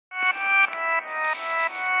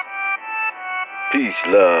Peace,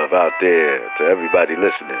 love out there to everybody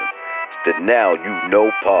listening. It's the Now You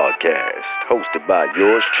Know podcast, hosted by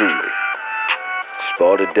yours truly,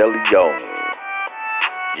 Sparta DeLeon,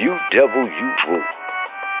 UW,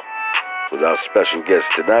 with our special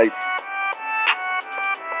guest tonight,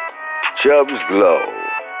 Chubbs Glow.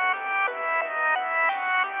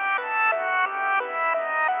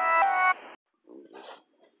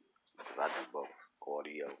 I do both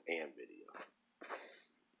audio and video.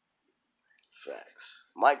 Facts.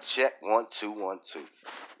 Mic check 1 2 1 2.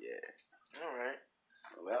 Yeah. All right.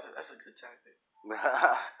 That's a good tactic.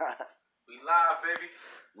 Well. We live, baby.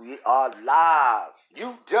 We are live.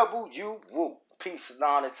 UW. Peace and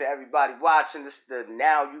honor to everybody watching. This is the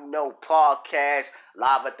Now You Know podcast.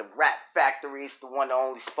 Live at the Rap Factory. It's the one and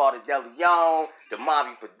only Sparta DeLeon. The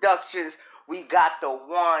Mobby Productions. We got the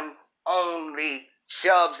one only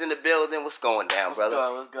Chubbs in the building. What's going down, brother?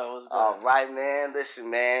 What's good? All right, man. Listen,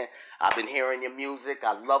 man. I've been hearing your music.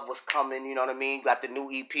 I love what's coming. You know what I mean? Got the new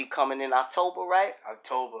EP coming in October, right?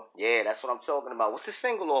 October. Yeah, that's what I'm talking about. What's the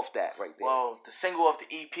single off that right there? Well, the single off the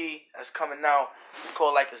EP that's coming out is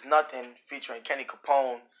called Like It's Nothing, featuring Kenny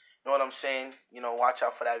Capone. You know what I'm saying? You know, watch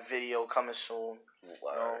out for that video coming soon.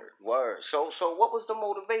 Word. So what was the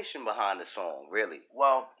motivation behind the song, really?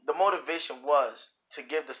 Well, the motivation was to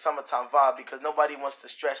give the summertime vibe because nobody wants to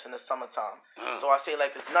stress in the summertime. So I say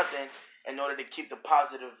like it's nothing in order to keep the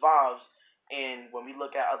positive vibes. And when we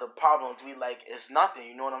look at other problems, we like, it's nothing.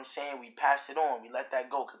 You know what I'm saying? We pass it on. We let that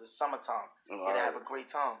go because it's summertime. Right. And have a great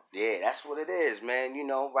time. Yeah, that's what it is, man. You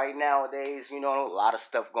know, right nowadays, you know, a lot of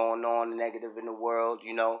stuff going on negative in the world,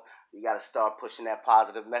 you know. We got to start pushing that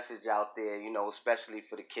positive message out there, you know, especially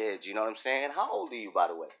for the kids. You know what I'm saying? How old are you, by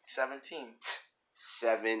the way? 17.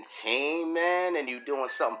 17, man, and you doing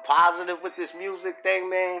something positive with this music thing,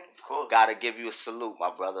 man. Of course. Gotta give you a salute,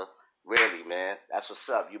 my brother. Really, man. That's what's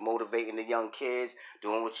up. You motivating the young kids,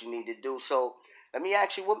 doing what you need to do. So, let me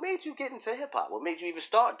ask you, what made you get into hip-hop? What made you even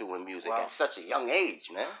start doing music at such a young age,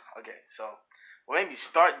 man? Okay, so what made me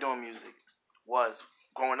start doing music was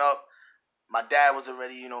growing up. My dad was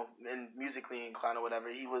already, you know, musically inclined or whatever.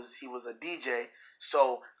 He was a DJ.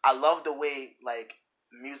 So I love the way, like,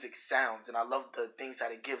 music sounds, and I love the things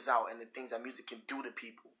that it gives out and the things that music can do to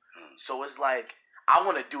people. So it's like, I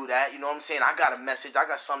want to do that, you know what I'm saying? I got a message, I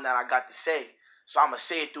got something that I got to say, so I'm going to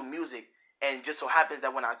say it through music. And it just so happens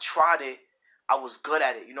that when I tried it, I was good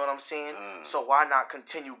at it, you know what I'm saying? So why not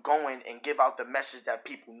continue going and give out the message that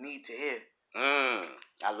people need to hear?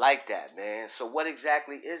 I like that, man. So what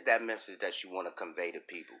exactly is that message that you want to convey to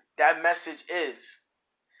people? That message is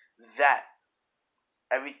that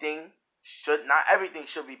not everything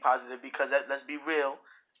should be positive, because let's be real,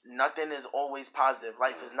 nothing is always positive.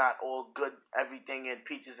 Life is not all good, everything in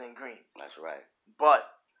peaches and cream. That's right. But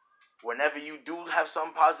whenever you do have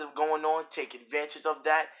something positive going on, take advantage of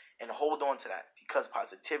that and hold on to that, because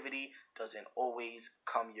positivity doesn't always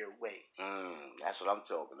come your way. That's what I'm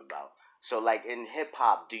talking about. So, like, in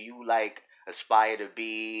hip-hop, do you, like, aspire to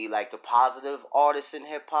be, like, the positive artist in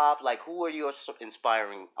hip-hop? Like, who are your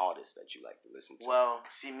inspiring artists that you like to listen to? Well,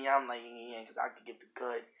 see me, I'm like yin and yang, because I can get the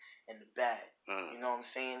good and the bad. You know what I'm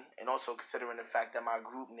saying? And also considering the fact that my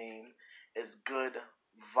group name is Good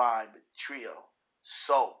Vibe Trio.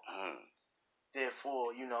 So,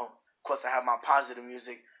 therefore, you know, of course I have my positive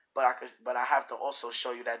music, but I have to also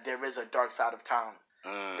show you that there is a dark side of town.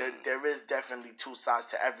 There is definitely two sides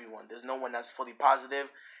to everyone. There's no one that's fully positive,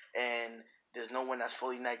 and there's no one that's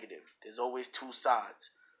fully negative. There's always two sides.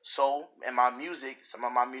 So, in my music, some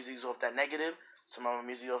of my music is off that negative, some of my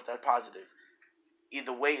music is off that positive.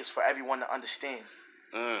 Either way, it's for everyone to understand.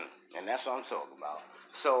 And that's what I'm talking about.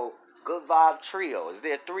 So, Good Vibe Trio. Is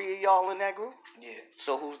there 3 of y'all in that group? Yeah.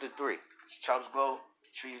 So, who's the 3? It's Chubbs Glow,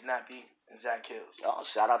 Trees Nappy, and Zach Hills. Oh,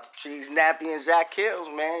 shout out to Trees Nappy and Zach Hills,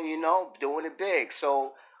 man. You know, doing it big.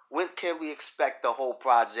 So, when can we expect the whole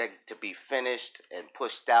project to be finished and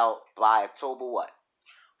pushed out by October what?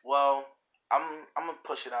 Well, I'm gonna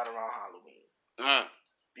push it out around Halloween.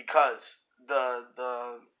 Because the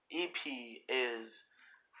EP is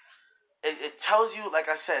it tells you, like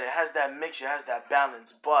I said, it has that mixture, it has that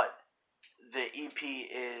balance, but the EP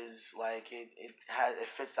is like it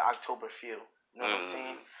fits the October feel. You know what I'm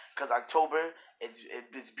saying? Because October,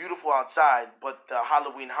 it's beautiful outside, but the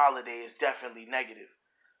Halloween holiday is definitely negative.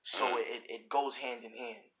 So it goes hand in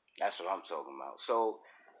hand. That's what I'm talking about. So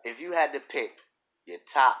if you had to pick your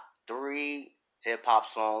top 3 hip hop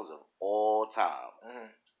songs of all time,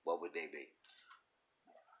 what would they be?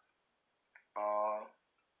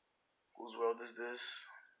 Whose World Is This?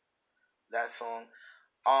 That song.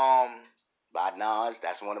 By Nas,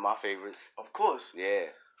 that's one of my favorites. Of course.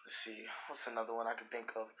 Yeah. Let's see. What's another one I can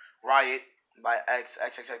think of? Riot. by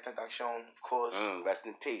XXXTentacion, of course. Rest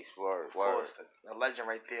in peace. Word. Of course, the legend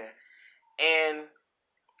right there. And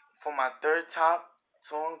for my third top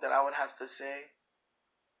song that I would have to say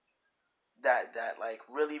that like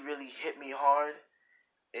really hit me hard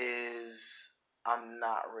is "I'm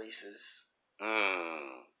Not Racist."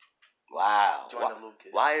 Wow. Joyner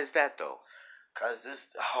Lucas. Why is that though? Cause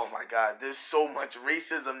oh my God, there's so much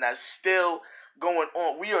racism that's still going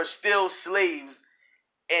on. We are still slaves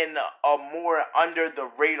in a more under the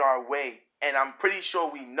radar way, and I'm pretty sure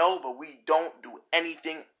we know, but we don't do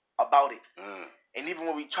anything about it. And even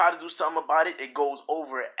when we try to do something about it, it goes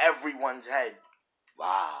over everyone's head.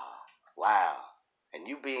 Wow. And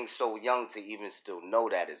you being so young to even still know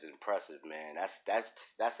that is impressive, man.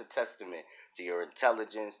 That's a testament to your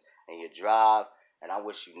intelligence and your drive. And I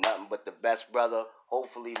wish you nothing but the best, brother.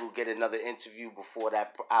 Hopefully we'll get another interview before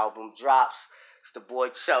that album drops. It's the boy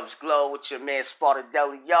Chubbs Glow with your man Sparta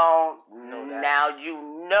DeLeon. Now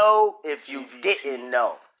you know if you didn't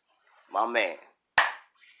know. My man.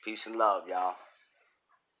 Peace and love, y'all.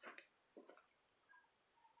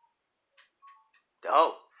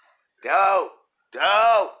 Dope.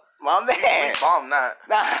 My man. We bomb that.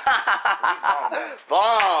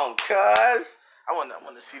 Bomb, cuz. I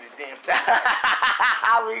wanna see the damn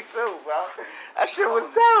Me too, bro. That shit was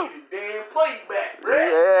dope. See the damn playback, bro.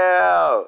 Yeah.